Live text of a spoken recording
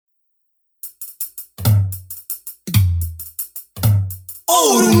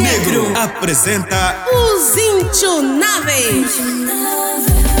Ouro Negro apresenta Os Intionáveis.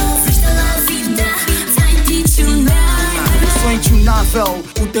 Eu sou intionável,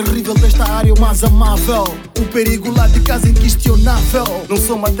 o terrível desta área é o mais amável. O perigo lá de casa é inquestionável. Não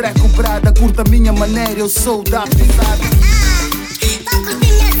sou uma drag cobrada, curta a minha maneira, eu sou da pisada.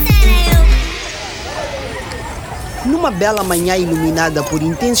 Numa bela manhã iluminada por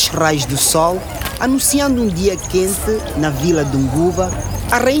intensos raios do sol, anunciando um dia quente na vila de Nguva,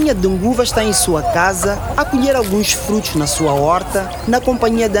 a rainha de Nguva está em sua casa a colher alguns frutos na sua horta, na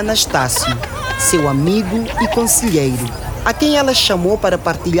companhia de Anastácio, seu amigo e conselheiro, a quem ela chamou para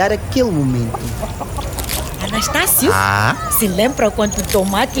partilhar aquele momento. Anastácio, se lembra quando o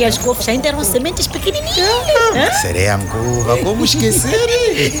tomate e as couves ainda eram sementes pequenininhas? Sereia Nguva, como esquecer?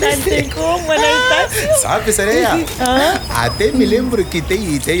 Não tem como, Anastácio. Sabe, Sereia? Até me lembro que tem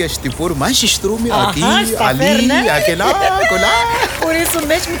ideias de pôr mais estrume aqui, ali, né? aqui, lá. Por isso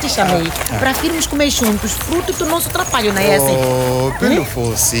mesmo te chamei, para irmos comer juntos fruto do nosso trabalho, não é assim? Oh, pelo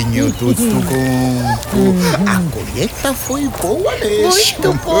focinho, tudo com... A colheita foi boa mesmo.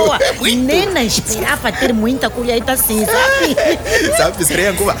 Muito boa. Nem esperava ter muita colheita assim, sabe? Sabe,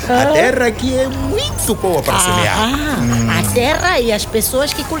 Sereia Nguva, a terra aqui é muito boa para semear. A terra e as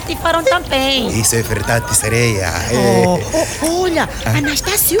pessoas que cultivaram também. Isso é verdade, Sereia. Olha,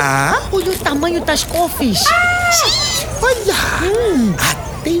 Anastácio, olha o tamanho das couves. Olha,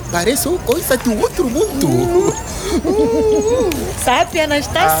 até parece uma coisa do outro mundo. Sabe,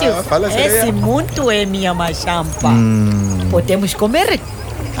 Anastácio, Fala, Sereia. esse mundo é minha machampa. Podemos comer?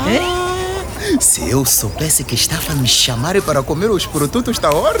 Se eu soubesse que estava a me chamar para comer os produtos da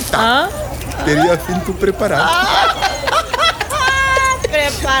horta, teria vindo preparado.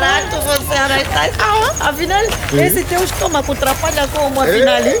 Preparado você, Anastácio? Afinal, esse teu estômago atrapalha como,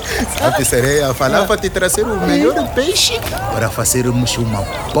 afinal? Sabe, Sereia, falava de trazer o melhor peixe para fazermos uma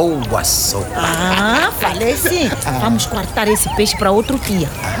boa sopa. Falei sim. Vamos cortar esse peixe para outro dia.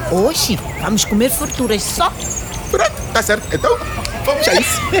 Hoje, vamos comer farturas só. Pronto, tá certo. Então, vamos a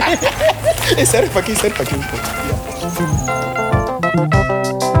isso. Serve aqui um pouco.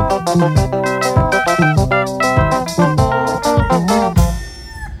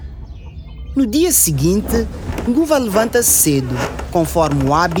 No dia seguinte, Nguva levanta-se cedo, conforme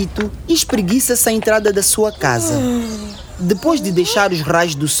o hábito, e espreguiça-se à entrada da sua casa. Depois de deixar os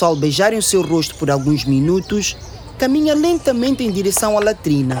raios do sol beijarem o seu rosto por alguns minutos, caminha lentamente em direção à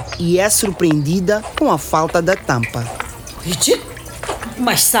latrina e é surpreendida com a falta da tampa.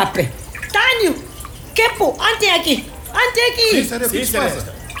 Mas sabe, Tânio, Kepo, ante aqui. Sim,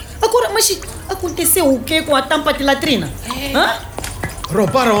 Sereia. Agora, mas aconteceu o que com a tampa de latrina?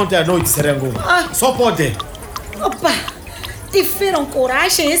 Roubaram ontem à noite, Sereia Nguva. Só pode. Opa, tiveram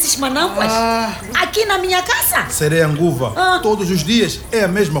coragem esses manampas? Aqui na minha casa? Sereia Nguva, todos os dias é a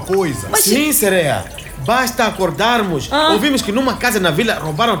mesma coisa. Sim, Sereia. Basta acordarmos. Ouvimos que numa casa na vila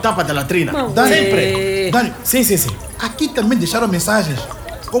roubaram tampa da latrina. Sempre. Dani, Sim. aqui também deixaram mensagens,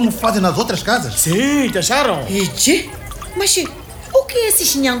 como fazem nas outras casas. Sim, deixaram. Mas o que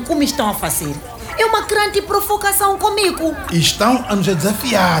esses Nyangumi estão a fazer? É uma grande provocação comigo. Estão a nos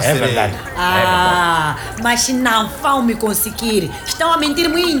desafiar, É Sereia. verdade. Mas não vão me conseguir. Estão a mentir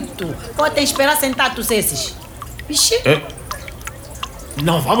muito. Podem esperar sentados esses.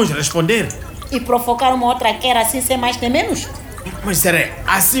 Não vamos responder. E provocar uma outra quer assim sem mais nem menos? Mas, Sereia,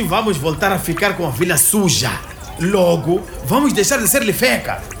 assim vamos voltar a ficar com a vila suja. Logo, vamos deixar de ser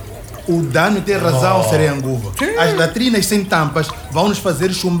LIFECA. O Dano tem razão, Sereia Nguva. As latrinas sem tampas vão nos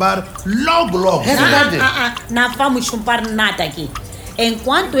fazer chumbar logo. É verdade. Não vamos chumbar nada aqui.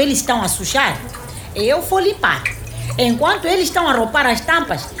 Enquanto eles estão a sujar, eu vou limpar. Enquanto eles estão a roubar as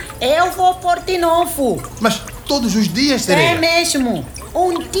tampas, eu vou pôr de novo. Mas todos os dias, É Sereia. mesmo.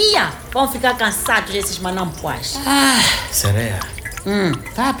 Um dia vão ficar cansados esses manampuás. Sereia,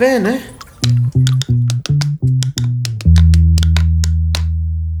 tá bem, né?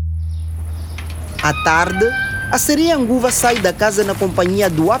 À tarde, a Sereia Nguva sai da casa na companhia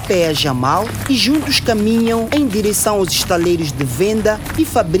do APE Jamal e juntos caminham em direção aos estaleiros de venda e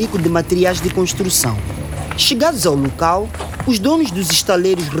fabrico de materiais de construção. Chegados ao local, os donos dos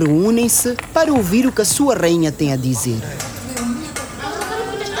estaleiros reúnem-se para ouvir o que a sua rainha tem a dizer.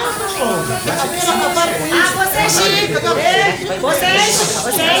 Vocês.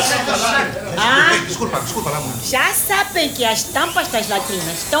 Desculpa lá, mãe. Já sabem que as tampas das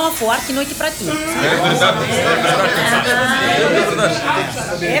latrinas estão a voar de noite para ti.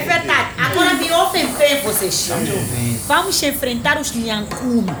 É verdade. Agora me ouvem bem, vocês. Vamos enfrentar os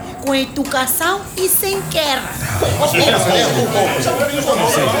Nyangumi com educação e sem guerra.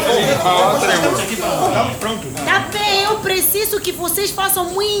 Tá bem, eu preciso preciso que vocês façam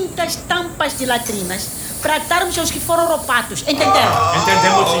muitas tampas de latrinas para darmos aos que foram roubados. Entenderam?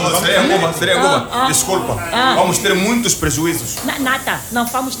 Entendemos sim. Seria Nguva. Desculpa. Vamos ter muitos prejuízos. Nada, não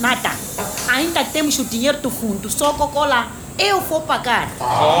vamos nada. Ainda temos o dinheiro do fundo, só cocô lá. Eu vou pagar.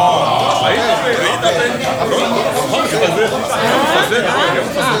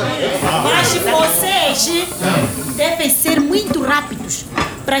 Mas vocês devem ser muito rápidos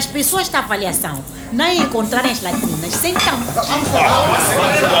para as pessoas da avaliação não encontrarem as latrinas sem tampas.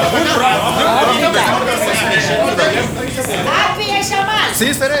 Havia chamado.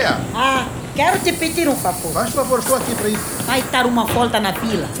 Sim, sereia. Quero te pedir um favor. Faz favor, estou aqui para isso. Vai dar uma volta na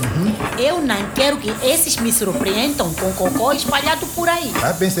fila. Eu não quero que esses me surpreendam com cocô espalhado por aí.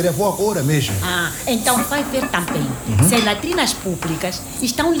 Bem, sereia, vou agora mesmo. Então vai ver também se as latrinas públicas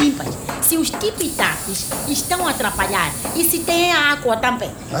estão limpas, se os tipitapes estão a atrapalhar e se tem água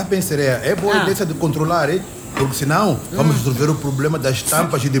também. Bem, sereia, é boa ideia de controlar, hein? Porque senão vamos resolver o problema das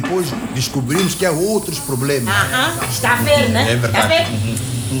tampas e depois descobrimos que há outros problemas. Está a ver, né? É verdade. Está a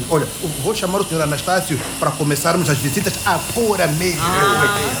ver? Olha, eu vou chamar o senhor Anastácio para começarmos as visitas agora mesmo.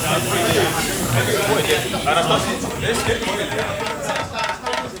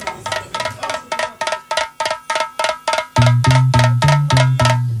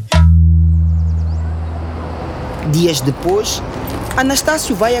 Dias depois,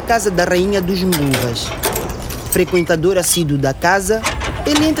 Anastácio vai à casa da rainha dos Nguvas. Frequentador assíduo da casa,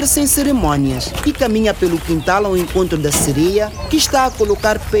 ele entra sem cerimônias e caminha pelo quintal ao encontro da sereia, que está a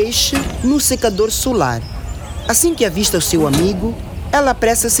colocar peixe no secador solar. Assim que avista o seu amigo, ela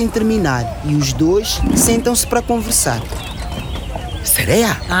apressa-se em terminar e os dois sentam-se para conversar.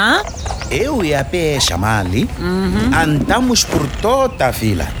 Sereia? Eu e a peixe ali andamos por toda a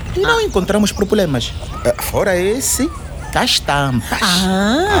vila e não encontramos problemas. Fora esse das tampas.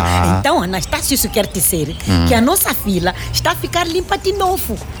 Então, Anastácio, isso quer dizer que a nossa vila está a ficar limpa de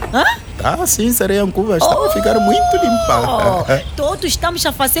novo. Sim, sereia Nguva, está a ficar muito limpa. Todos estamos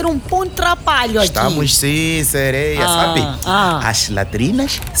a fazer um bom trabalho aqui. Estamos sim, sereia, sabe? As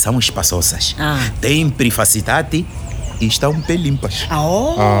latrinas são espaçosas, têm privacidade e estão bem limpas.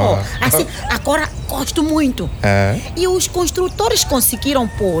 Assim, agora gosto muito. E os construtores conseguiram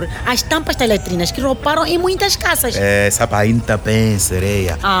pôr as tampas das latrinas que roubaram em muitas casas. Sabe, ainda bem,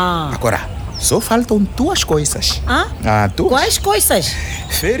 sereia. Agora, só faltam duas coisas. Duas. Quais coisas?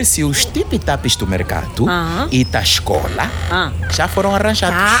 Ver se os tipitapes do mercado e da escola já foram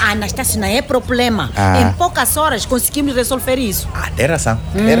arranjados. Anastácio, não é problema. Em poucas horas conseguimos resolver isso. Tem razão,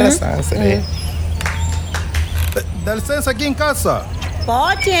 sereia. Dá licença aqui em casa.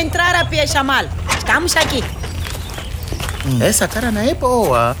 Pode entrar a pia chamar. Estamos aqui. Essa cara não é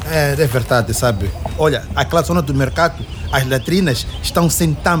boa. É verdade, sabe? Olha, aquela zona do mercado, as latrinas estão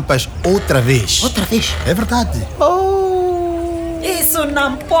sem tampas outra vez. Outra vez? É verdade. Isso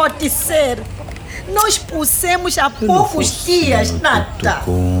não pode ser. Nós pusemos há poucos dias nada.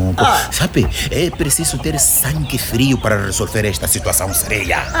 Sabe, é preciso ter sangue frio para resolver esta situação,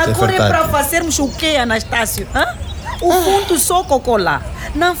 sereia. Agora é para fazermos o quê, Anastácio? O fundo só cocô lá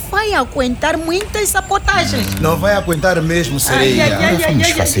não vai aguentar muitas sabotagens. Não vai aguentar mesmo, sereia.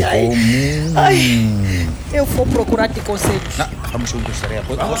 Vamos fazer como? Eu vou procurar te conselhos. Vamos juntos, sereia.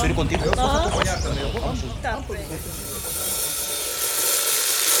 Posso ir contigo? Eu posso acompanhar também. Tá bem.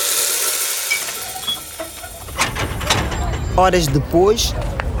 Horas depois,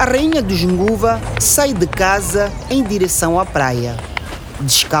 a rainha dos Nguva sai de casa em direção à praia.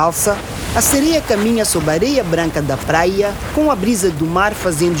 Descalça, a sereia caminha sob a areia branca da praia, com a brisa do mar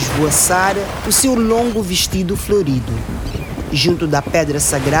fazendo esvoaçar o seu longo vestido florido. Junto da pedra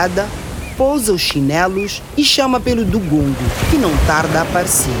sagrada, pousa os chinelos e chama pelo do gongo, que não tarda a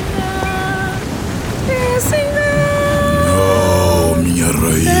aparecer. Oh, minha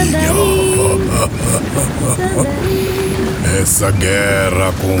rainha! Essa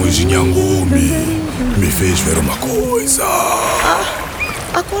guerra com os Nyangumi me fez ver uma coisa.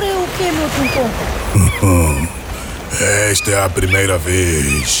 Agora é o que, meu tuncão? Esta é a primeira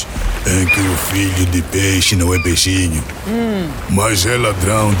vez em que o filho de peixe não é peixinho, mas é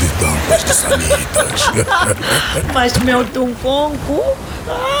ladrão de tampas de sanitas. Mas, meu tunconco,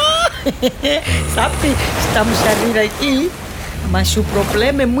 sabe, estamos a rir aqui, mas o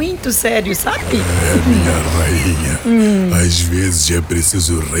problema é muito sério, sabe? Minha rainha, às vezes é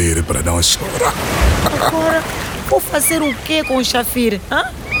preciso rir para não chorar. Agora, vou fazer o que com o Jafir?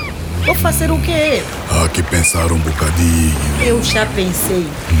 Vou fazer o quê? Há que pensar um bocadinho. Eu já pensei.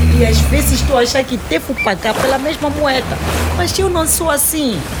 E às vezes estou a achar que devo pagar pela mesma moeda. Mas eu não sou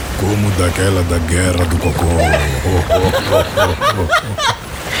assim. Como daquela da guerra do cocô.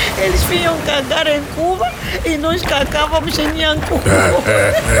 Eles vinham cagar em Nguva e nós cagávamos em Nyangumi.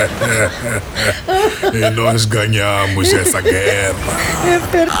 E nós ganhamos essa guerra. É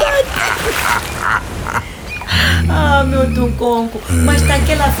verdade. Meu tunconco. Mas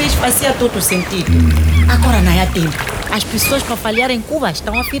daquela vez fazia todo sentido. Agora não é tempo. As pessoas para falhar em Nguva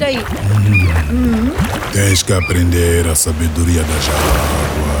estão a vir aí. Tens que aprender a sabedoria das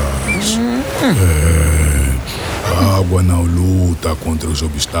águas. A água não luta contra os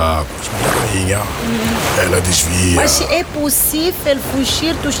obstáculos, minha rainha. Ela desvia. Mas é possível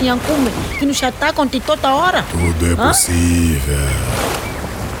fugir dos Nyangumi que nos atacam de toda hora? Tudo é possível.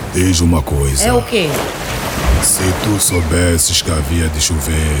 Diz uma coisa. É o quê? Se tu soubesses que havia de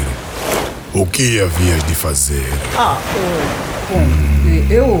chover, o que havias de fazer?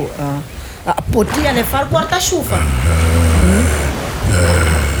 Eu podia levar guarda-chuva.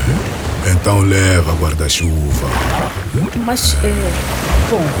 Então leva guarda-chuva. Mas,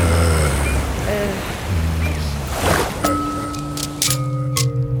 bom...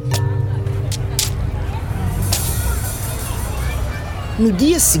 No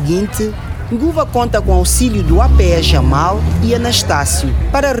dia seguinte, Nguva conta com o auxílio do APE Jamal e Anastácio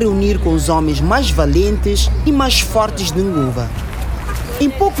para reunir com os homens mais valentes e mais fortes de Nguva. Em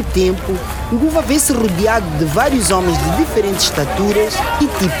pouco tempo, Nguva vê-se rodeado de vários homens de diferentes estaturas e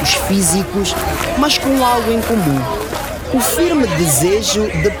tipos físicos, mas com algo em comum: o firme desejo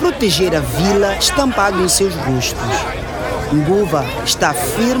de proteger a vila estampado em seus rostos. Nguva está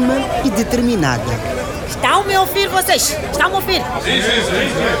firme e determinada. Estão me ouvir vocês? Estão me ouvir? Sim.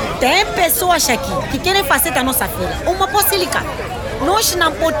 Tem pessoas aqui que querem fazer da nossa feira uma possílica. Nós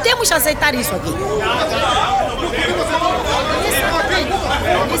não podemos aceitar isso aqui.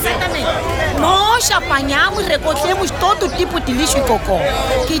 Exatamente. Nós apanhamos e recolhemos todo tipo de lixo e cocô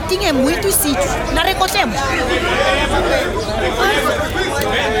que tinha em muitos sítios. Não recolhemos.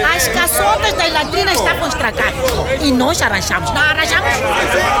 As caçotas das latrinas estavam estragadas e nós arranjamos. Não arranjamos?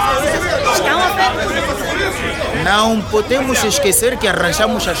 Estão a ver? Não podemos esquecer que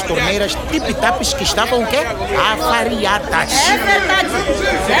arranjamos as torneiras tip-tapes que estavam o quê? Avariadas. É verdade.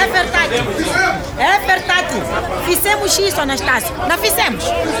 É verdade. É verdade. Fizemos isso, Anastácio. Não fizemos?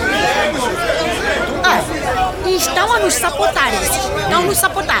 Estão a nos sabotar. Estão a nos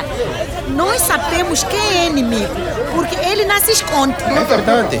sabotar. Nós sabemos quem é inimigo, porque ele não se esconde. É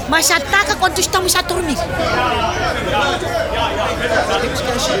verdade. Mas ataca quando estamos a dormir.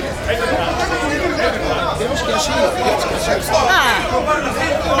 Temos que agir.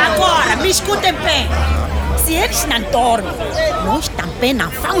 Agora, me escutem bem. Se eles não dormem, nós também não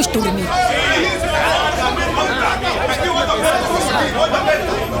vamos dormir.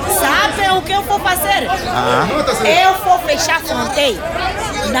 Sabem o que eu vou fazer? Eu vou fechar a fronteira.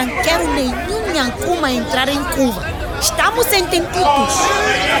 Não quero nenhum Nyangumi entrar em Nguva. Estamos entendidos.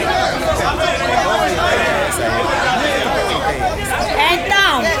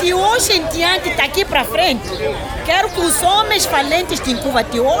 Então, de hoje em diante, daqui para frente, quero que os homens valentes de Nguva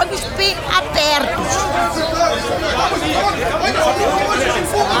de olhos bem abertos.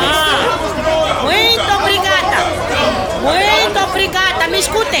 Muito obrigada. Muito obrigada. Me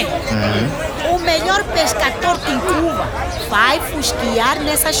escutem. O melhor pescador de Nguva vai fusquear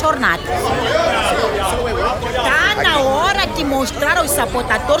nessa jornada. Está na hora de mostrar aos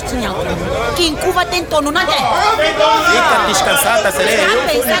sabotadores de Nyangumi que Nguva tem dono, não tem? Fica descansada, Sereia. Eu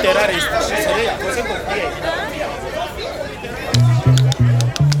vou literar isto. Sereia, você confia.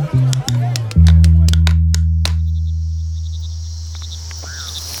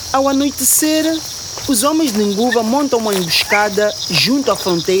 Ao anoitecer, os homens de Nguva montam uma emboscada junto à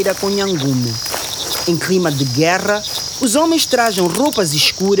fronteira com Nyangumi. Em clima de guerra, os homens trajam roupas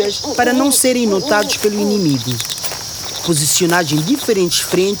escuras para não serem notados pelo inimigo. Posicionados em diferentes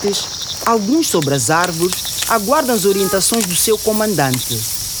frentes, alguns sobre as árvores, aguardam as orientações do seu comandante.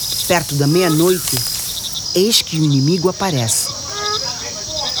 Perto da meia-noite, eis que o inimigo aparece.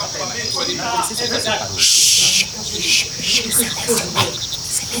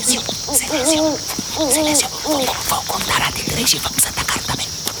 Silêncio. Vou contar até 3 e vamos atacar também.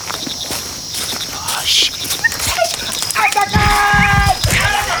 Atacar!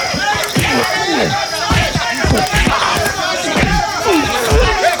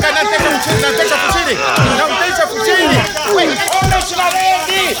 Não deixa fugir! Não deixa fugir! Homens na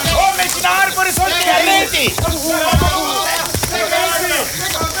rede! Homens na árvore solteiramente!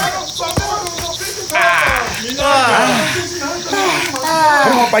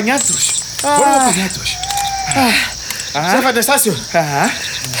 Foram apanhados! Chefe Anastácio!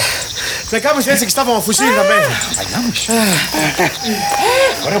 Pegamos esses que estavam a fugir também! Apanhamos?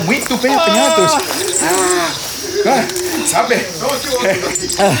 Foram muito bem apanhados! Sabe?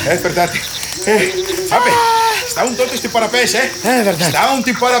 É verdade. Sabe? Estão todos de parabéns, é? É verdade. Estão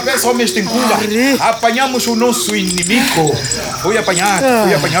de parabéns, homens de Nguva. Apanhamos o nosso inimigo. Fui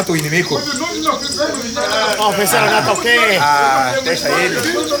apanhado o inimigo. Fizeram nada o quê?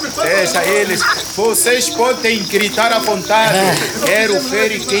 Deixa eles. Vocês podem gritar à vontade. Quero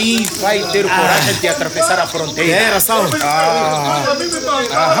ver quem vai ter coragem de atravessar a fronteira. Era só.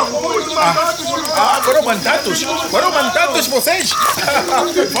 Foram mandados vocês.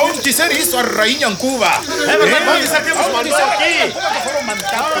 Vão dizer isso à rainha Nguva. É verdade, vamos dizer que temos mandado aqui. Foram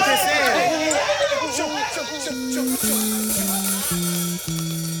mandados.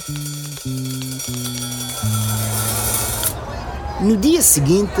 No dia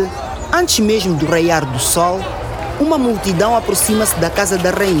seguinte, antes mesmo do raiar do sol, uma multidão aproxima-se da casa da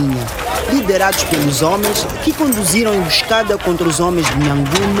rainha, liderados pelos homens que conduziram emboscada contra os homens de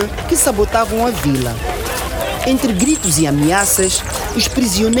Nyangumi que sabotavam a vila. Entre gritos e ameaças, os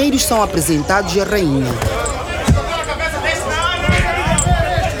prisioneiros são apresentados à rainha.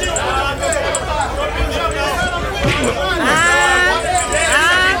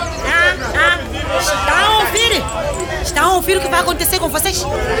 Estão a ouvir o que vai acontecer com vocês?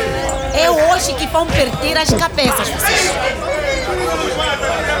 É hoje que vão perder as cabeças, vocês.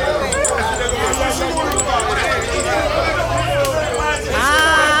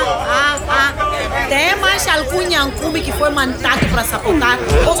 Tem mais algum Nyangumi que foi mandado para sabotar?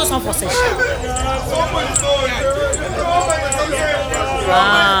 Ou só são vocês?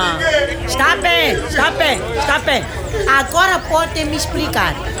 Está bem. Agora podem me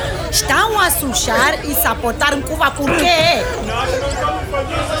explicar. Estão a sujar e sabotar Nguva por quê?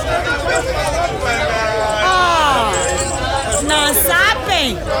 Não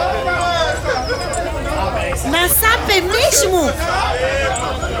sabem? Não sabem mesmo?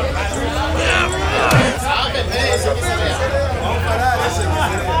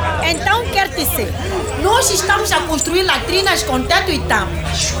 Então quer dizer, nós estamos a construir latrinas com teto e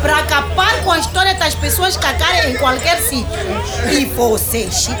tampas para acabar com a história das pessoas cagarem em qualquer sítio. E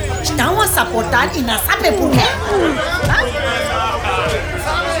vocês estão a sabotar e não sabem por quê?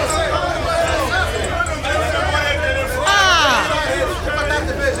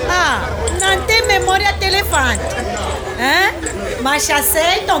 Não tem memória de elefante. Mas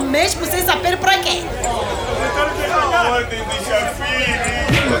aceitam mesmo sem saber para quê?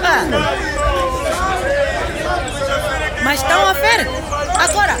 Mas estão a ver?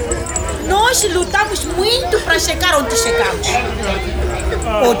 Agora, nós lutamos muito para chegar onde chegamos.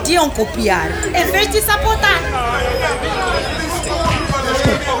 Podiam copiar em vez de sabotar.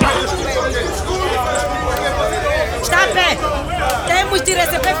 Está bem. Temos de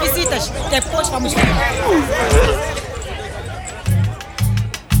receber visitas. Depois vamos ver.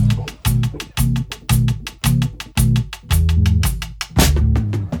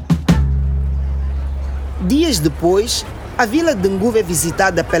 Dias depois, a vila de Nguva é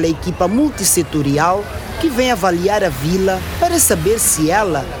visitada pela equipa multissetorial que vem avaliar a vila para saber se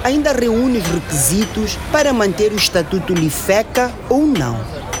ela ainda reúne os requisitos para manter o estatuto LIFECA ou não.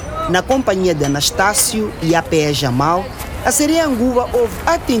 Na companhia de Anastácio e APE Jamal, a sereia Nguva ouve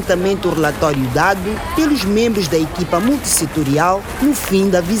atentamente o relatório dado pelos membros da equipa multissetorial no fim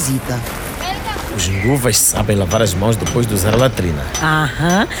da visita. Os Nguvas sabem lavar as mãos depois de usar a latrina.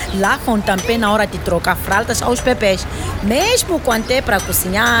 Lavam também na hora de trocar fraldas aos bebês, mesmo quando é para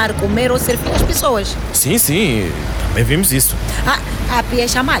cozinhar, comer ou servir as pessoas. Sim, também vimos isso. A Pia é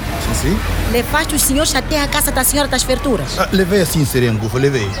chamada. Sim. Levaste os senhores até a casa da senhora das farturas. Levei assim, sereia Nguva,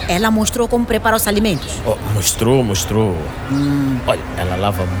 levei. Ela mostrou como preparar os alimentos. Mostrou. Olha, ela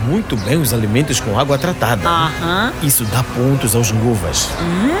lava muito bem os alimentos com água tratada. Isso dá pontos aos Nguvas.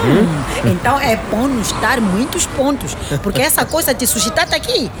 Então é bom nos dar muitos pontos, porque essa coisa de sujidade tá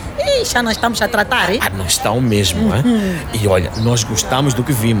aqui, já nós estamos a tratar, hein? Não estão mesmo, E olha, nós gostamos do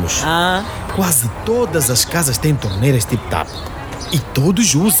que vimos. Quase todas as casas têm torneiras tipo tap. E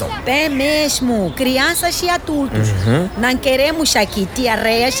todos usam. Tem mesmo, crianças e adultos. Não queremos aqui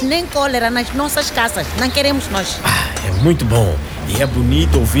diarreias nem cólera nas nossas casas. Não queremos nós. É muito bom. E é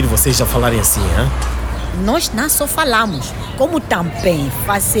bonito ouvir vocês já falarem assim, Nós não só falamos, como também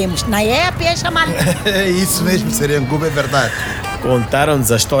fazemos. Não é a Pia chamada. É isso mesmo, sereia Nguva, é verdade.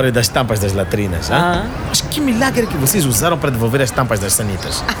 Contaram-nos a história das tampas das latrinas, Mas que milagre que vocês usaram para devolver as tampas das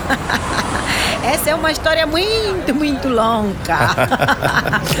sanitas? Essa é uma história muito, muito longa.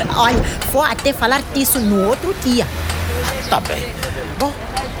 Olha, vou até falar disso no outro dia. Tá bem. Bom,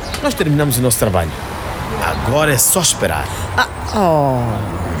 nós terminamos o nosso trabalho. Agora é só esperar.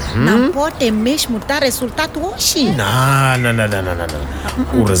 Não pode mesmo dar resultado hoje. Não.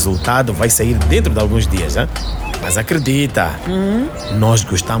 O resultado vai sair dentro de alguns dias, hein? Mas acredita, nós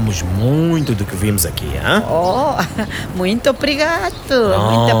gostamos muito do que vimos aqui, hein? Muito obrigado.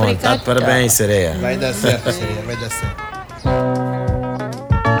 Muito obrigado. Tá de parabéns, Sereia. Vai dar certo, Sereia, vai dar certo.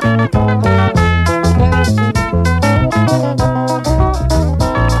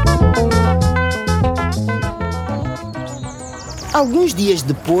 Alguns dias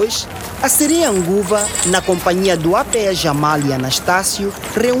depois, a sereia Nguva, na companhia do APE Jamal e Anastácio,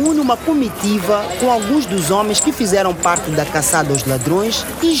 reúne uma comitiva com alguns dos homens que fizeram parte da caçada aos ladrões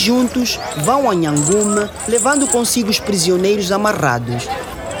e juntos vão a Nyangumi, levando consigo os prisioneiros amarrados.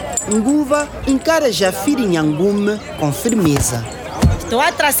 Nguva encara Jafir Nyangumi com firmeza. Estou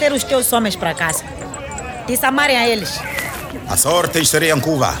a trazer os teus homens para casa. Desamarem a eles. A sorte em sereia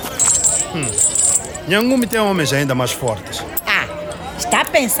Nguva. Nyangumi tem homens ainda mais fortes. Está a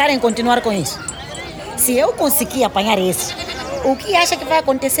pensar em continuar com isso? Se eu conseguir apanhar esses, o que acha que vai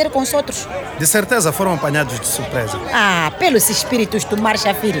acontecer com os outros? De certeza foram apanhados de surpresa. Pelos espíritos do mar,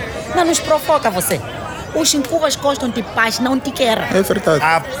 Jafir, não nos provoca você. Os Nguvas gostam de paz, não de guerra. É verdade.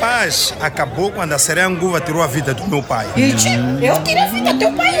 A paz acabou quando a sereia Nguva tirou a vida do meu pai. Eu tirei a vida do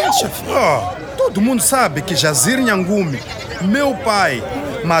teu pai, Todo mundo sabe que Jasiri Nyangumi, meu pai,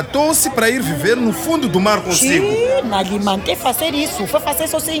 matou-se para ir viver no fundo do mar consigo. Não lhe mandei fazer isso, foi fazer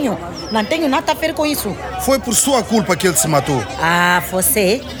sozinho. Não tenho nada a ver com isso. Foi por sua culpa que ele se matou.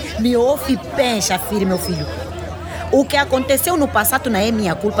 Você me ouve bem, Jafir, meu filho. O que aconteceu no passado não é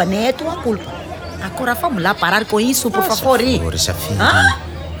minha culpa, nem é tua culpa. Agora vamos lá parar com isso, por favor. Jafir.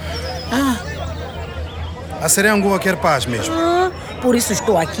 A sereia Nguva quer paz mesmo. Por isso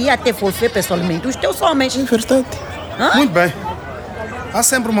estou aqui a devolver pessoalmente os teus homens. É verdade. Muito bem. Há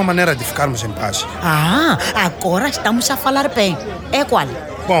sempre uma maneira de ficarmos em paz. Agora estamos a falar bem. É qual?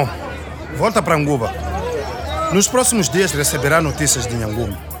 Bom, volta para Nguva. Nos próximos dias receberá notícias de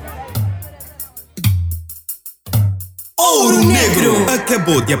Nyangumi. Ouro Negro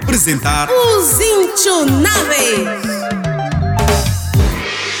acabou de apresentar Os Inchonáveis.